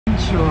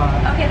sure.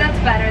 Okay, that's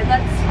better.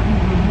 That's,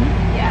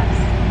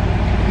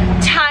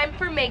 yes. Time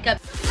for makeup.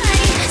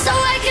 So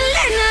I can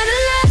learn how to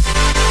love.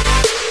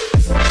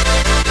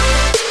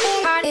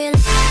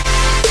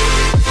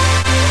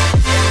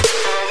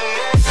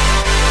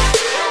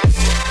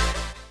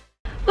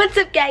 What's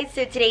up, guys?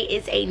 So today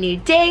is a new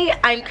day.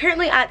 I'm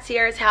currently at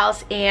Sierra's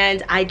house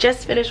and I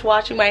just finished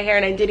washing my hair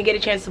and I didn't get a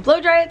chance to blow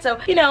dry it, so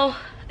you know,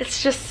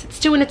 it's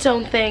doing its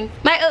own thing.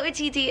 My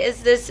OOTD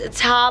is this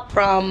top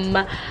from,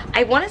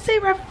 I want to say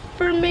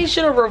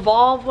Reformation or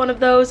Revolve, one of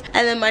those.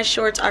 And then my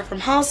shorts are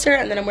from Hollister,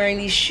 and then I'm wearing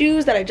these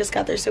shoes that I just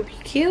got. They're so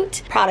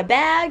cute. Prada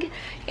bag.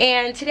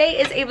 And today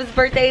is Ava's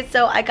birthday,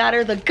 so I got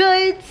her the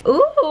goods.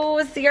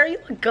 Ooh, Sierra, you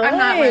look good. I'm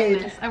not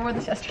wearing this. I wore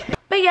this yesterday.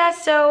 But yeah,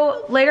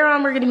 so later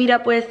on we're gonna meet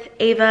up with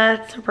Ava.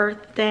 It's her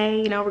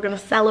birthday, you know, we're gonna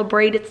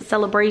celebrate. It's a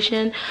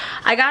celebration.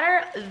 I got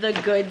her the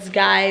goods,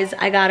 guys.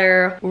 I got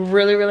her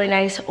really, really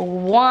nice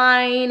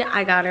wine.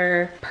 I got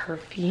her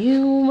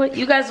perfume.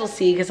 You guys will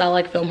see because I'll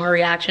like film her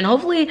reaction.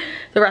 Hopefully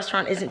the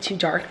restaurant isn't too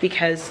dark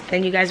because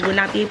then you guys would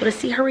not be able to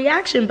see her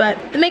reaction.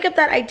 But the makeup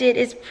that I did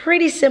is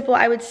pretty simple,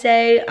 I would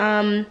say.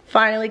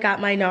 Finally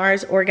got my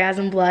NARS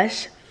Orgasm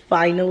Blush.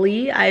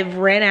 Finally, I've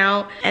ran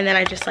out and then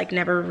I just like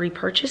never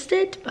repurchased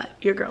it, but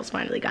your girl's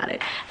finally got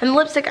it. And the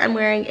lipstick I'm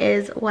wearing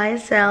is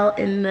YSL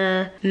in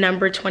the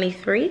number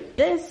 23.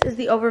 This is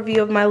the overview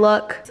of my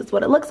look. This is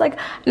what it looks like.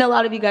 And a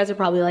lot of you guys are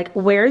probably like,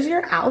 where's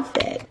your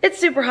outfit? It's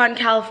super hot in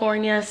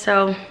California,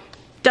 so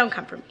don't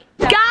come for me.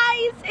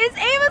 Guys, it's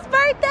Ava's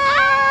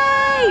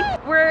birthday!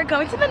 We're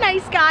going to the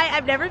Nice Guy.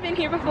 I've never been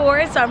here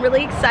before, so I'm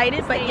really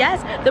excited. But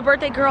yes, the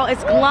birthday girl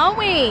is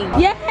glowing.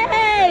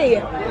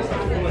 Yay!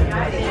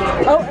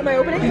 Oh, am I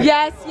opening?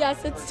 Yes,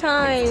 yes, it's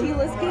time. It's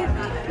Teala's gift.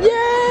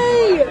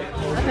 Yay!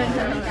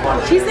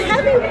 She's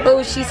heavy.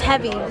 Oh, she's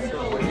heavy.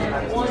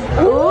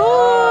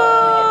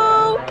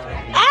 Ooh!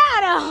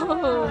 Adam!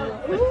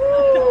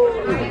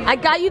 Ooh. I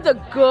got you the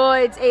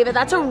goods, Ava.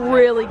 That's a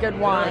really good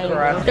wine.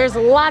 There's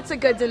lots of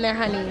goods in there,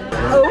 honey.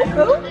 Oh,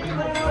 oh.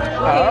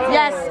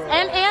 Yes,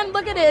 and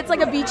look at it. It's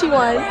like a beachy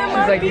one.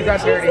 She's like, you got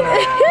dirty.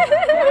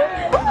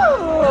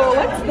 Oh,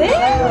 what's this?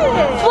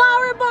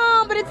 Flower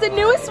Bomb, but it's the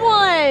newest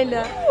one.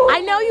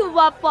 I know you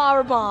love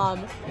Flower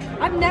Bomb.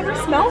 I've never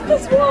smelled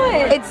this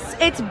one.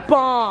 It's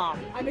bomb.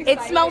 It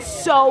smells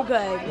so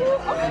good.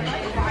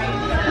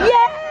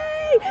 Yay!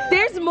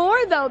 There's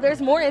more though.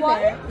 There's more in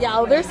there. Yeah,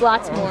 oh, there's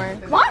lots more.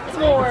 Lots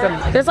more.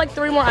 There's like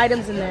 3 more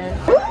items in there.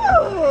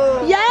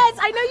 Ooh. Yes,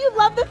 I know you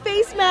love the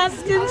face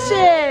masks and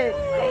shit.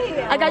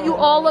 I got you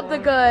all of the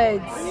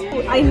goods.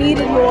 I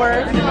needed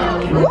more.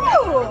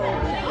 Ooh.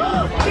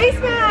 Face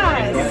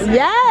masks.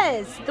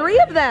 Yes, 3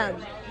 of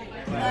them.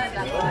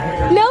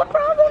 No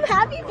problem.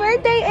 Happy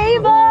birthday,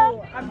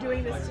 Ava. I'm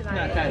doing this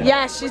tonight.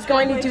 Yes, she's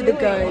going to do the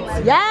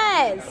goods.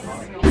 Yes.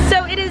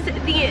 So it is the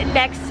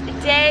next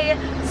day.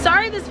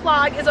 Sorry this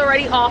vlog is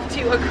already off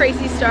to a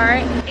crazy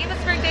start.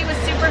 Ava's birthday was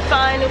super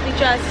fun. We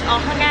just all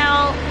hung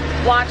out,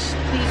 watched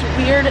these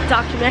weird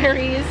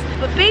documentaries.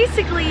 But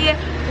basically,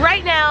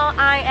 right now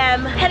I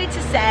am headed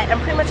to set. I'm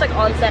pretty much like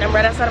on set. I'm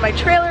right outside of my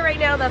trailer right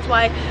now. That's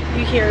why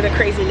you hear the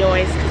crazy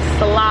noise, because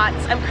it's a lot.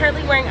 I'm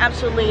currently wearing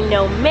absolutely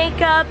no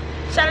makeup.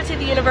 Shout out to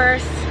the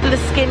universe and the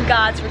skin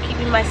gods for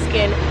keeping my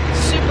skin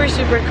super,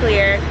 super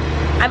clear.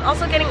 I'm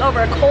also getting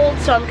over a cold,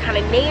 so I'm kind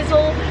of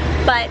nasal,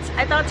 but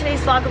I thought today's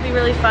vlog would be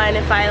really fun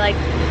if I like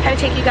kind of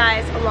take you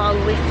guys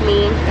along with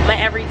me, my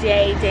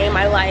everyday day in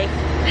my life,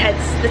 hence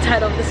the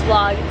title of this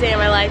vlog, Day in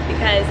My Life,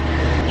 because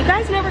you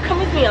guys never come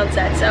with me on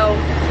set, so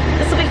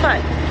this will be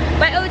fun.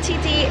 My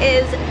OTD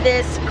is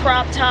this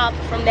crop top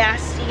from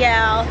Nasty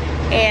Gal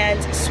and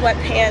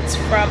sweatpants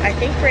from, I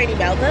think, Brandy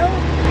Melville.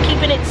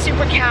 Keeping it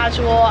super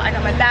casual. I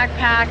got my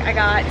backpack. I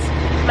got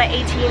my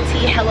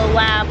AT&T Hello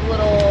Lab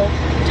little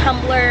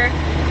tumbler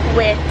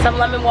with some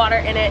lemon water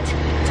in it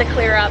to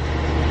clear up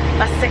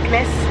my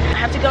sickness. I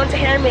have to go into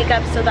hair and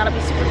makeup, so that'll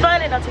be super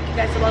fun, and I'll take you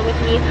guys along with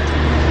me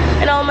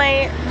and all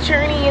my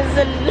journeys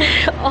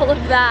and all of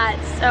that,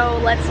 so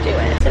let's do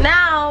it. So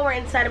now we're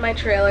inside of my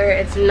trailer.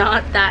 It's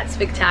not that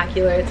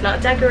spectacular. It's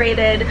not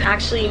decorated.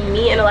 Actually,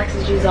 me and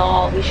Alexis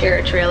Giselle, we share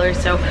a trailer,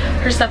 so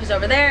her stuff is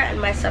over there and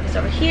my stuff is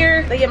over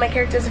here. But yeah, my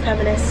character is a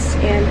feminist,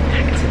 and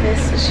back to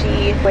this,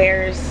 she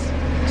wears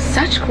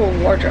such cool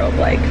wardrobe.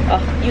 Like,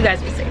 oh, you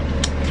guys will see.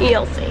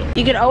 You'll see.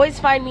 You can always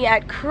find me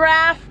at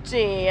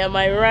Crafty, am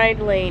I right,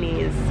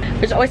 ladies?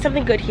 There's always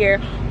something good here.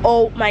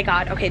 Oh my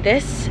god, okay,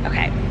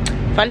 okay.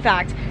 Fun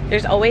fact,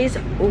 there's always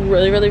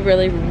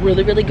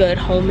really good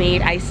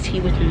homemade iced tea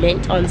with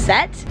mint on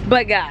set.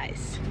 But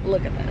guys,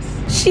 look at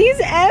this. She's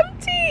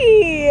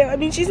empty. I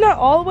mean, she's not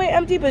all the way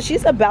empty, but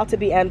she's about to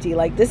be empty.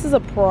 Like, this is a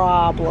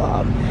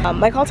problem.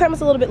 My call time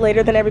was a little bit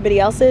later than everybody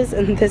else's,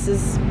 and this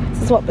is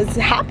what was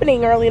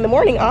happening early in the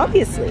morning,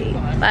 obviously.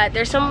 But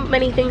there's so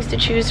many things to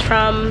choose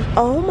from.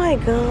 Oh my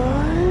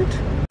god.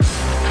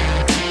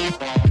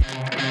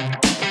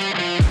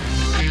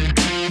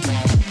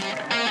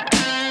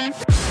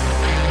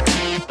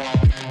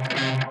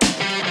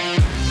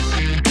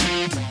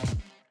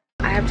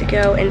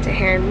 go and into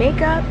hair and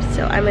makeup,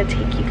 so I'm gonna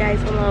take you guys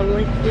along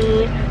with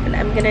me, and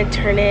I'm gonna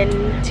turn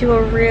into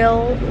a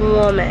real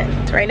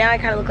woman. So right now I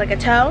kind of look like a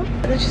toe,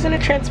 but it's just gonna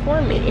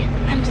transform me.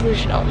 I'm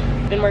delusional.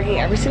 I've been working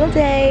every single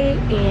day,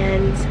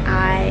 and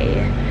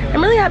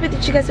I'm really happy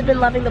that you guys have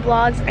been loving the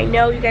vlogs. I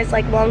know you guys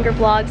like longer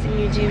vlogs and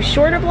you do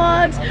shorter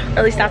vlogs, or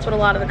at least that's what a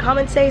lot of the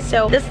comments say.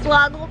 So this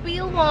vlog will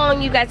be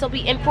long. You guys will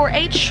be in for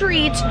a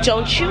treat.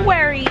 Don't you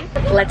worry.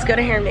 Let's go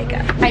to hair and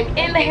makeup. I'm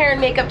in the hair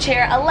and makeup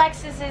chair.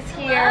 Alexis is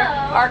here.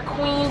 Our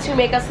queens who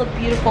make us look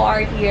beautiful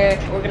are here.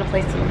 We're gonna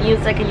play some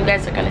music and you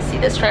guys are gonna see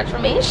this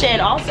transformation.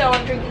 Also,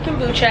 I'm drinking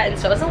kombucha and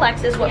so is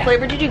Alexis. What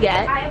flavor did you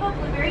get? I have a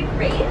blueberry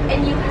grape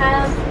and you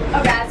have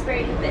a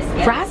raspberry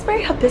hibiscus.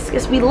 Raspberry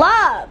hibiscus, we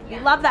love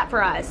that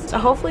for us. So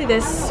hopefully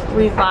this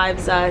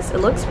revives us. It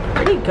looks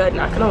pretty good,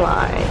 not gonna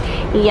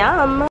lie.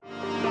 Yum.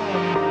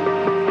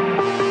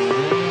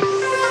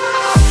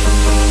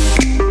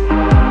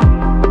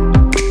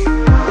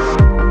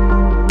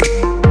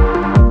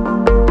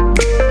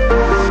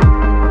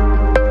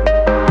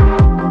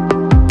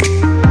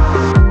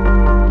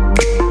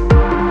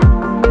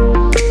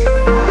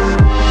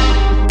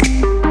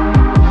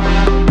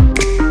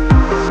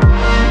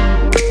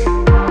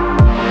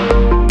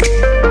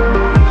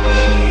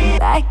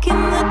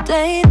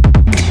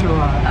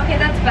 Okay,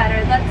 that's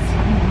better. That's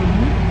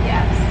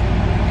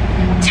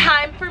yes.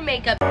 Time for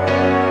makeup.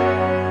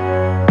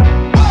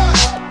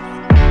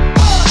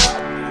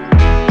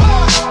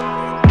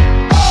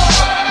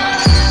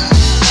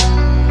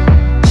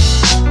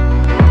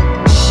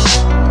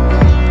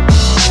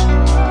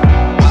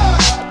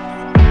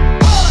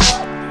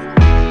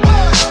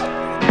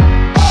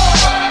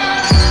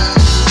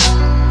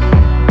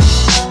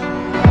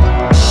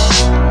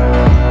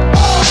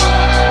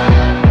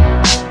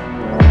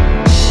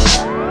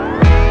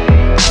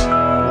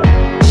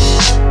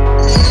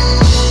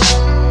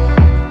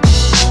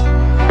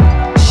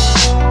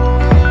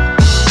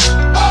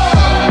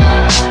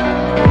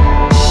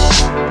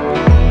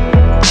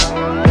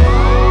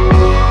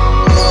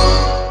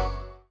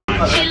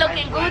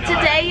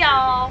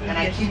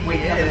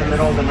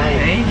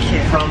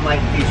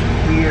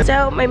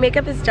 So my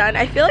makeup is done.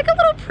 I feel like a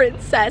little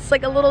princess,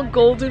 like a little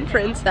golden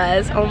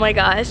princess. Oh my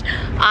gosh.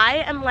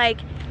 I am like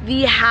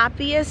the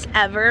happiest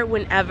ever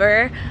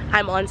whenever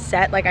I'm on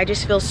set. Like I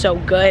just feel so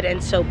good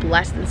and so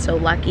blessed and so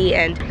lucky.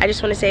 And I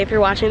just want to say, if you're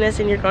watching this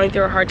and you're going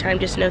through a hard time,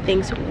 just know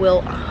things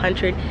will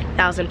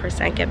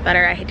 100,000% get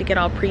better. I hate to get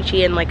all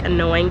preachy and like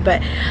annoying,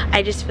 but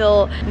I just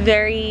feel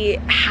very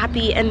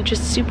happy and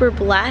just super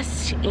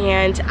blessed.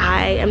 And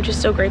I am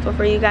just so grateful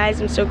for you guys.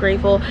 I'm so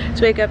grateful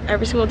to wake up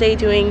every single day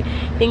doing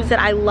things that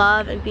I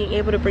love and being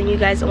able to bring you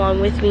guys along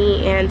with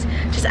me. And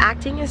just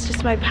acting is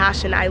just my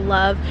passion. I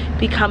love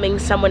becoming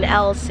someone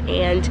else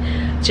and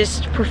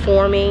just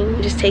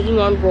performing, just taking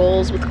on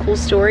roles with cool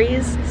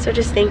stories. So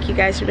just thank you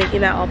guys for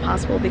making that all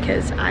possible,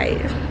 because I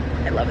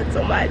love it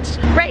so much.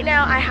 Right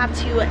now I have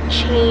to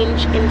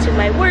change into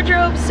my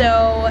wardrobe,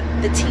 so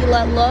the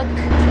Teala look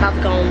is about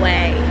to go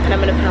away and I'm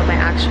gonna put on my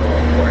actual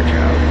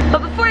wardrobe.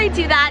 But before I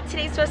do that,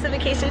 today's post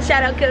notification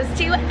shout out goes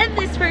to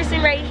this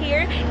person right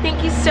here.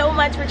 Thank you so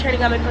much for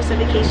turning on my post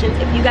notifications.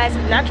 If you guys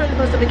have not joined the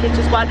post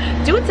notification squad,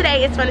 do it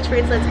today. It's fun, it's free,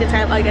 it's a good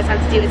time. All you guys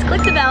have to do is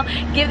click the bell,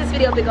 give this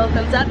video a big old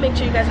thumbs up, make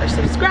sure you guys are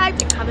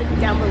subscribed, and comment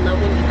down below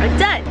when you are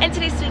done. And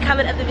today's sweet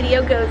comment of the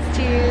video goes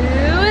to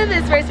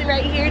this person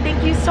right here.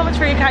 Thank you so much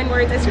for your kind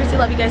words. I seriously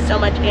love you guys so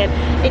much, and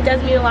it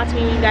does mean a lot to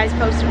me when you guys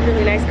post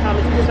really nice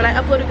comments, because when I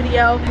upload a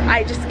video,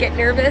 I just get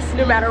nervous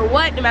no matter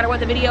what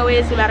the video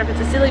is, no matter if it's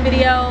a silly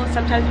video.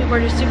 Sometimes people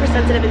are just super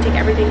sensitive and take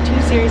everything too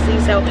seriously,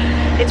 so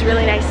it's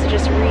really nice to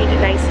just read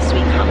nice,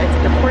 sweet comments,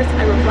 and of course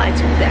I reply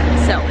to them.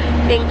 So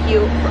thank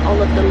you for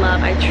all of the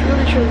love. I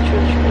truly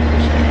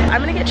appreciate it.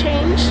 I'm gonna get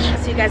changed.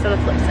 See you guys on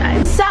the flip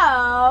side.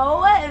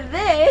 So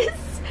this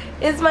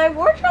is my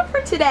wardrobe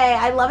for today.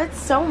 I love it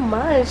so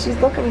much. She's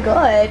looking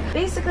good.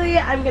 Basically,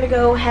 I'm gonna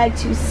go head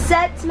to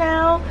set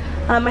now.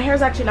 My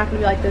hair's actually not gonna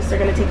be like this. They're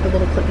gonna take the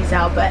little clippies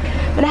out, but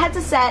I'm gonna head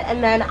to set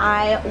and then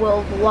I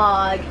will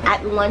vlog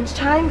at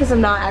lunchtime, because I'm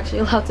not actually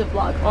allowed to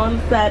vlog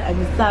on set.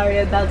 I'm sorry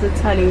about it,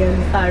 honey.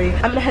 I'm sorry.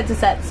 I'm gonna head to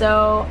set,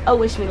 so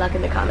wish me luck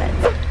in the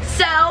comments.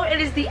 So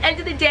it is the end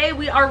of the day.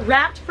 We are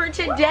wrapped for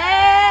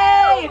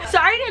today.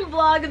 Sorry I didn't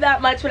vlog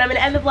that much, but I'm gonna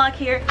end the vlog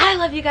here. I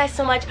love you guys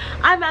so much.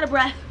 I'm out of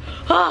breath.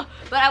 But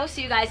I will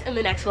see you guys in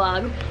the next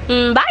vlog.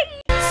 Bye!